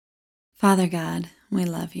Father God, we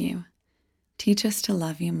love you. Teach us to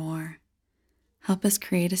love you more. Help us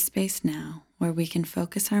create a space now where we can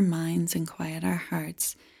focus our minds and quiet our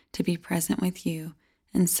hearts to be present with you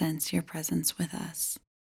and sense your presence with us.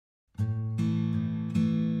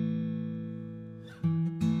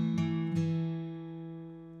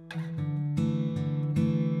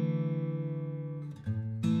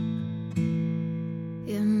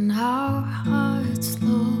 In our hearts,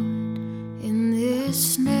 Lord, in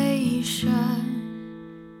this nation,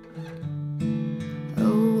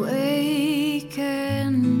 awakening,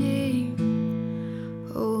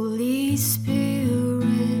 Holy Spirit,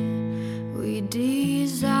 we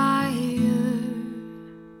desire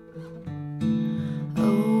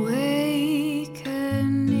awakening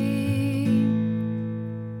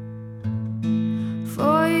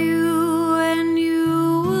for you and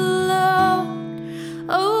you alone.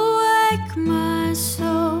 Awake my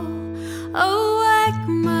soul,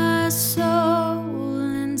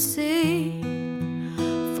 and sing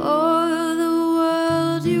for the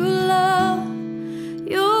world you love.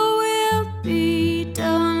 Your will be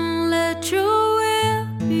done, let your will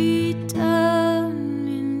be done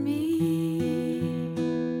in me.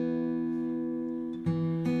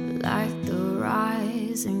 Like the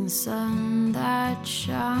rising sun that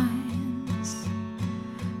shines,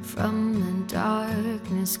 from the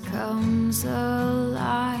darkness comes a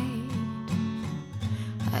light.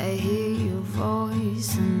 I hear your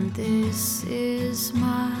voice and this is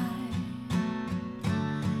my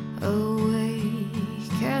awakening.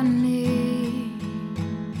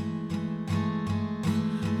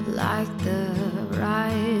 Like the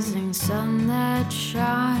rising sun that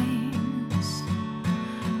shines,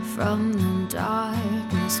 from the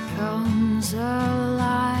darkness comes a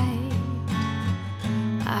light.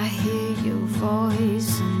 I hear your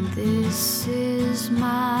voice and this is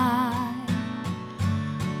my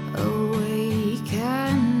awakening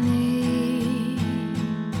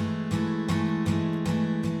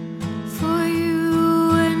for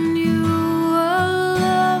you and you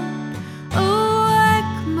alone.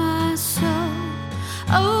 Awake my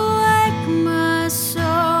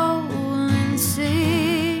soul, and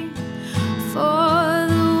sing for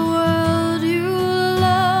the world you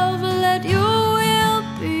love. Let your will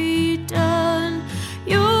be done,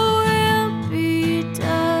 your will be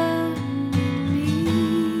done in me.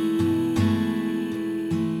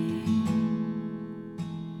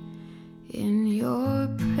 In your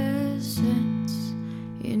presence,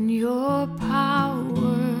 in your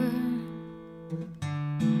power,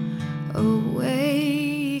 awakening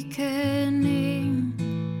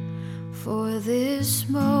for this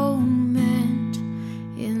moment,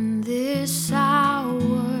 in this hour,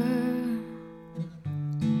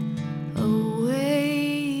 awakening.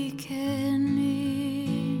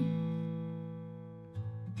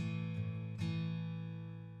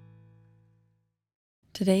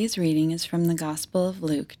 Today's reading is from the Gospel of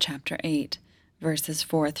Luke, chapter 8, verses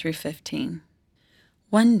 4 through 15.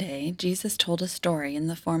 One day, Jesus told a story in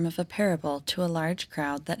the form of a parable to a large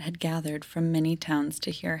crowd that had gathered from many towns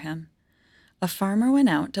to hear him. A farmer went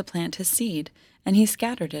out to plant his seed, and he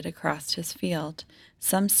scattered it across his field.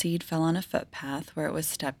 Some seed fell on a footpath where it was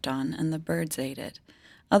stepped on, and the birds ate it.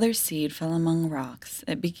 Other seed fell among rocks.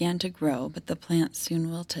 It began to grow, but the plant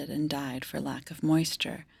soon wilted and died for lack of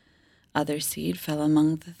moisture. Other seed fell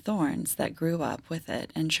among the thorns that grew up with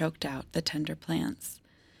it and choked out the tender plants.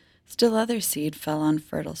 Still other seed fell on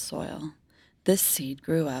fertile soil. This seed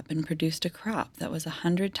grew up and produced a crop that was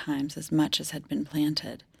 100 times as much as had been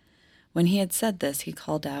planted. When he had said this, he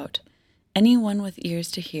called out, "Anyone with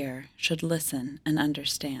ears to hear should listen and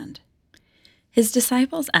understand." His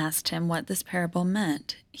disciples asked him what this parable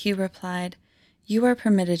meant. He replied, "You are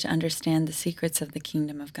permitted to understand the secrets of the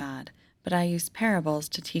kingdom of God, but I use parables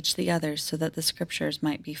to teach the others so that the scriptures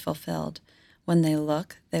might be fulfilled. When they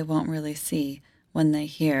look, they won't really see. When they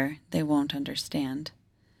hear, they won't understand."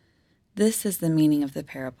 This is the meaning of the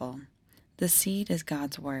parable. The seed is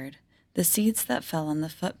God's word. The seeds that fell on the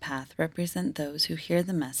footpath represent those who hear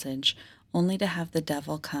the message only to have the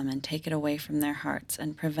devil come and take it away from their hearts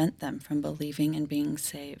and prevent them from believing and being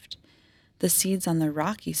saved. The seeds on the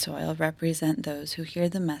rocky soil represent those who hear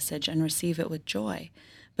the message and receive it with joy,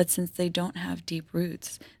 but since they don't have deep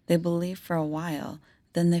roots, they believe for a while,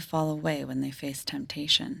 then they fall away when they face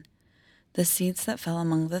temptation. The seeds that fell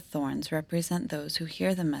among the thorns represent those who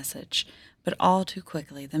hear the message, but all too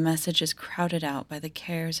quickly the message is crowded out by the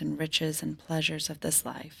cares and riches and pleasures of this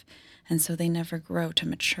life, and so they never grow to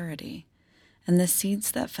maturity. And the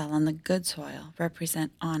seeds that fell on the good soil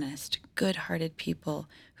represent honest, good-hearted people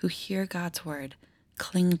who hear God's word,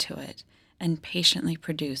 cling to it, and patiently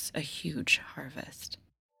produce a huge harvest.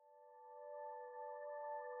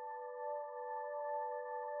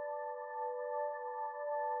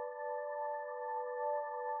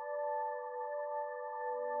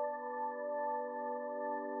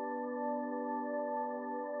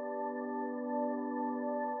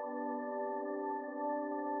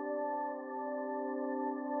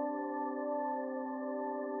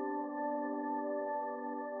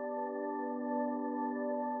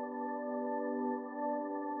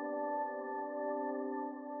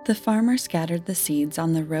 The farmer scattered the seeds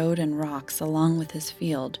on the road and rocks along with his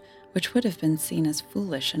field, which would have been seen as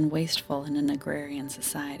foolish and wasteful in an agrarian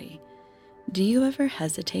society. Do you ever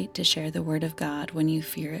hesitate to share the word of God when you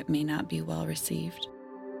fear it may not be well received?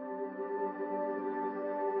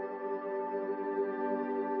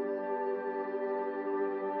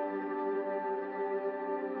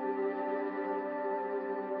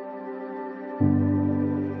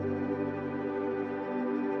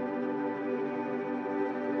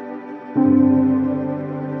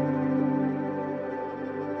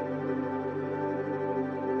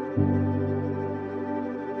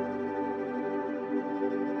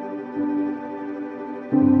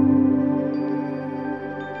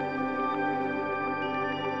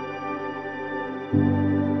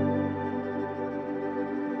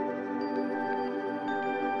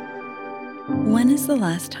 When is the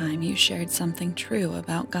last time you shared something true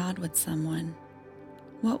about God with someone?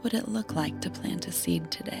 What would it look like to plant a seed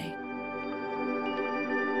today?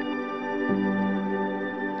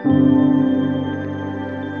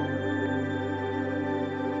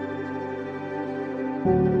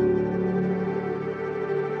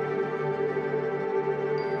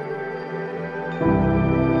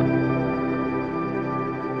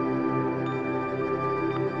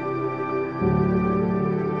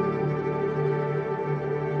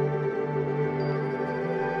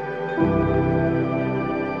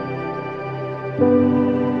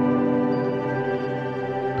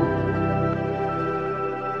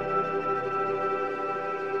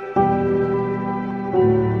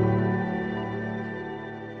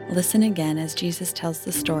 Listen again as Jesus tells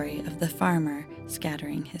the story of the farmer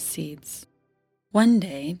scattering his seeds. One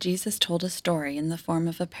day, Jesus told a story in the form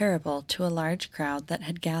of a parable to a large crowd that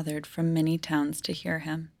had gathered from many towns to hear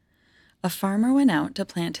him. A farmer went out to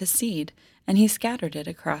plant his seed, and he scattered it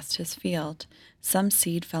across his field. Some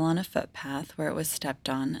seed fell on a footpath where it was stepped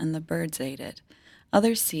on, and the birds ate it.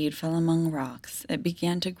 Other seed fell among rocks. It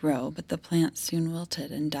began to grow, but the plant soon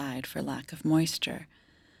wilted and died for lack of moisture.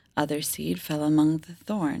 Other seed fell among the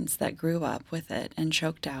thorns that grew up with it and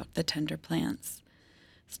choked out the tender plants.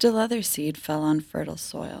 Still other seed fell on fertile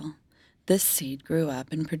soil. This seed grew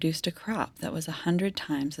up and produced a crop that was 100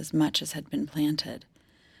 times as much as had been planted.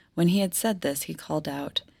 When he had said this, he called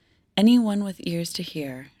out, "Anyone with ears to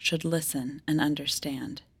hear should listen and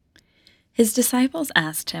understand." His disciples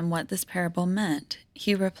asked him what this parable meant.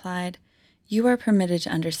 He replied, "You are permitted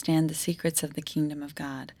to understand the secrets of the kingdom of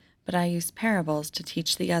God, but I use parables to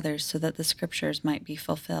teach the others so that the scriptures might be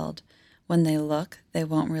fulfilled. When they look, they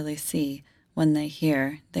won't really see. When they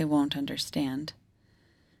hear, they won't understand."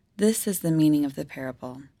 This is the meaning of the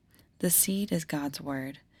parable. The seed is God's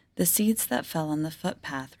word. The seeds that fell on the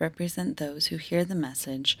footpath represent those who hear the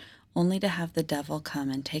message only to have the devil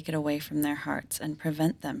come and take it away from their hearts and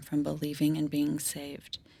prevent them from believing and being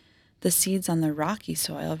saved. The seeds on the rocky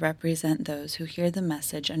soil represent those who hear the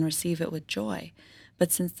message and receive it with joy,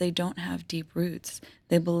 but since they don't have deep roots,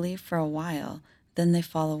 they believe for a while, then they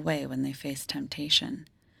fall away when they face temptation.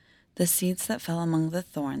 The seeds that fell among the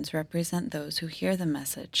thorns represent those who hear the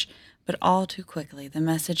message, but all too quickly the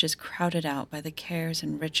message is crowded out by the cares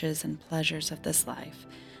and riches and pleasures of this life,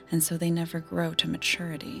 and so they never grow to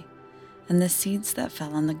maturity. And the seeds that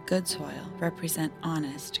fell on the good soil represent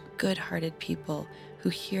honest, good-hearted people who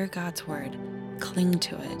hear God's word, cling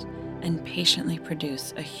to it, and patiently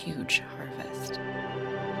produce a huge harvest.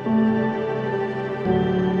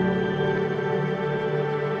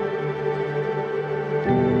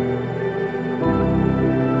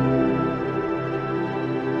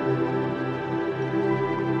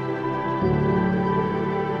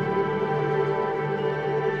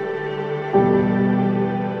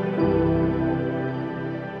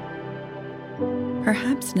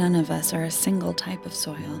 Perhaps none of us are a single type of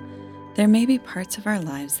soil. There may be parts of our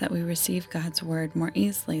lives that we receive God's word more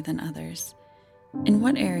easily than others. In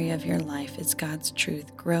what area of your life is God's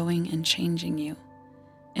truth growing and changing you?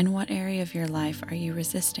 In what area of your life are you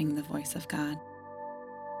resisting the voice of God?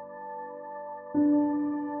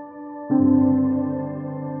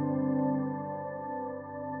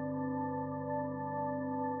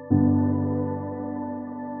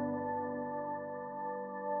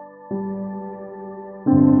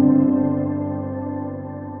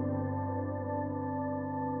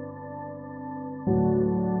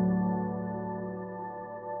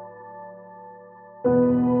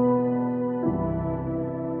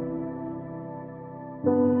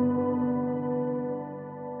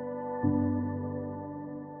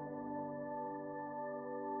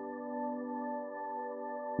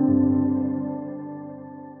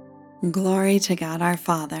 Glory to God our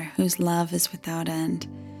Father, whose love is without end.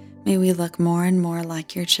 May we look more and more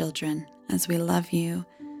like your children as we love you,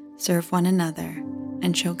 serve one another,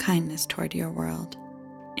 and show kindness toward your world.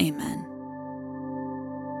 Amen.